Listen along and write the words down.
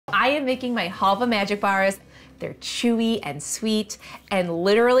I am making my Halva magic bars. They're chewy and sweet and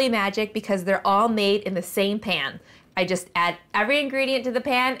literally magic because they're all made in the same pan. I just add every ingredient to the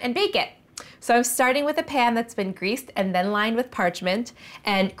pan and bake it. So I'm starting with a pan that's been greased and then lined with parchment,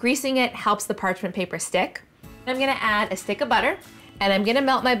 and greasing it helps the parchment paper stick. I'm gonna add a stick of butter, and I'm gonna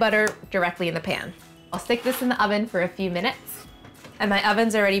melt my butter directly in the pan. I'll stick this in the oven for a few minutes, and my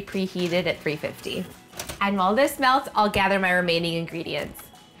oven's already preheated at 350. And while this melts, I'll gather my remaining ingredients.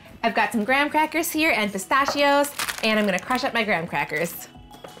 I've got some graham crackers here and pistachios, and I'm gonna crush up my graham crackers.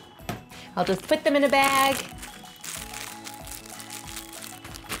 I'll just put them in a bag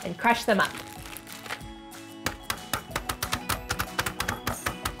and crush them up.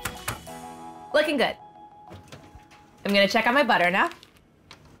 Looking good. I'm gonna check on my butter now.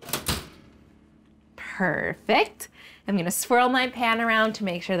 Perfect. I'm gonna swirl my pan around to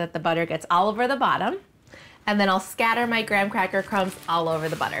make sure that the butter gets all over the bottom, and then I'll scatter my graham cracker crumbs all over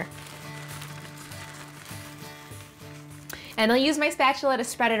the butter. And I'll use my spatula to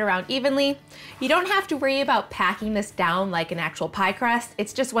spread it around evenly. You don't have to worry about packing this down like an actual pie crust,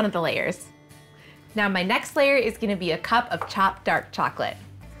 it's just one of the layers. Now my next layer is gonna be a cup of chopped dark chocolate.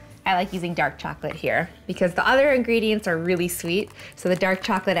 I like using dark chocolate here because the other ingredients are really sweet, so the dark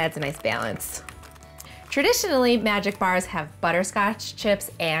chocolate adds a nice balance. Traditionally, magic bars have butterscotch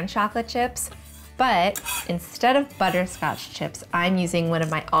chips and chocolate chips, but instead of butterscotch chips, I'm using one of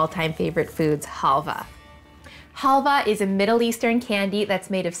my all-time favorite foods, halva. Halva is a Middle Eastern candy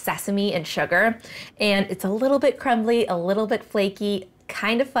that's made of sesame and sugar, and it's a little bit crumbly, a little bit flaky,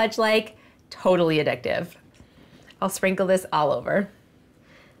 kind of fudge-like, totally addictive. I'll sprinkle this all over.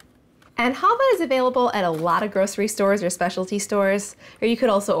 And halva is available at a lot of grocery stores or specialty stores, or you could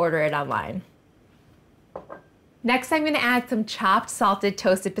also order it online. Next, I'm gonna add some chopped, salted,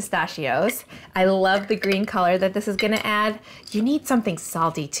 toasted pistachios. I love the green color that this is gonna add. You need something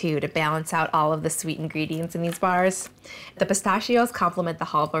salty too to balance out all of the sweet ingredients in these bars. The pistachios complement the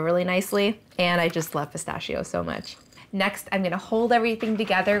halva really nicely, and I just love pistachios so much. Next, I'm gonna hold everything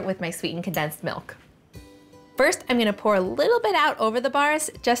together with my sweetened condensed milk. First, I'm gonna pour a little bit out over the bars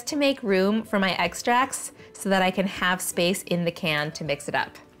just to make room for my extracts so that I can have space in the can to mix it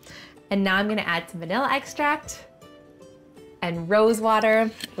up. And now I'm gonna add some vanilla extract and rose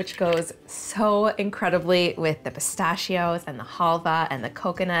water, which goes so incredibly with the pistachios and the halva and the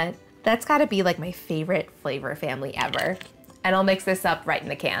coconut. That's gotta be like my favorite flavor family ever. And I'll mix this up right in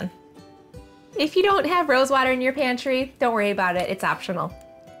the can. If you don't have rose water in your pantry, don't worry about it, it's optional.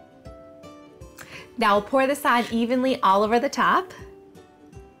 Now I'll pour this on evenly all over the top.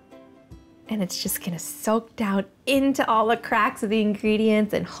 And it's just gonna soak down into all the cracks of the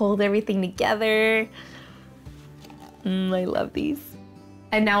ingredients and hold everything together. I love these.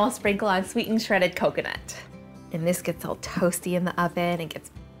 And now I'll sprinkle on sweetened shredded coconut. And this gets all toasty in the oven and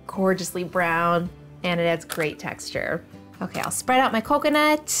gets gorgeously brown, and it adds great texture. Okay, I'll spread out my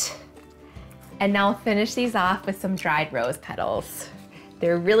coconut. And now I'll finish these off with some dried rose petals.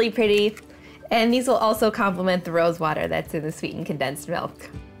 They're really pretty. And these will also complement the rose water that's in the sweetened condensed milk.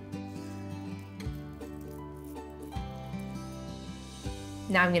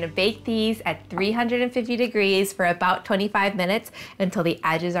 Now I'm gonna bake these at 350 degrees for about 25 minutes until the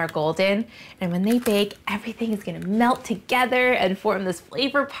edges are golden. And when they bake, everything is gonna melt together and form this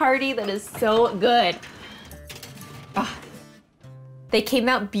flavor party that is so good. Oh. They came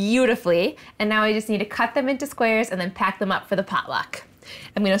out beautifully, and now I just need to cut them into squares and then pack them up for the potluck.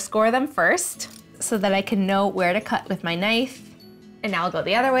 I'm gonna score them first so that I can know where to cut with my knife. And now I'll go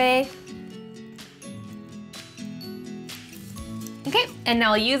the other way. Okay, and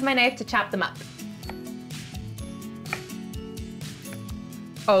now I'll use my knife to chop them up.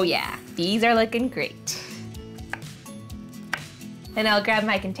 Oh yeah, these are looking great. And I'll grab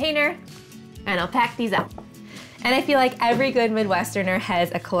my container and I'll pack these up. And I feel like every good Midwesterner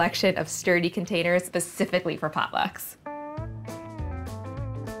has a collection of sturdy containers specifically for potlucks.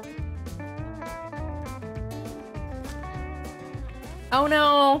 Oh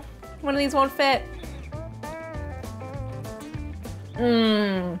no, one of these won't fit.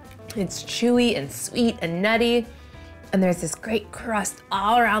 It's chewy and sweet and nutty, and there's this great crust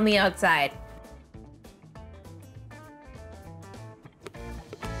all around the outside.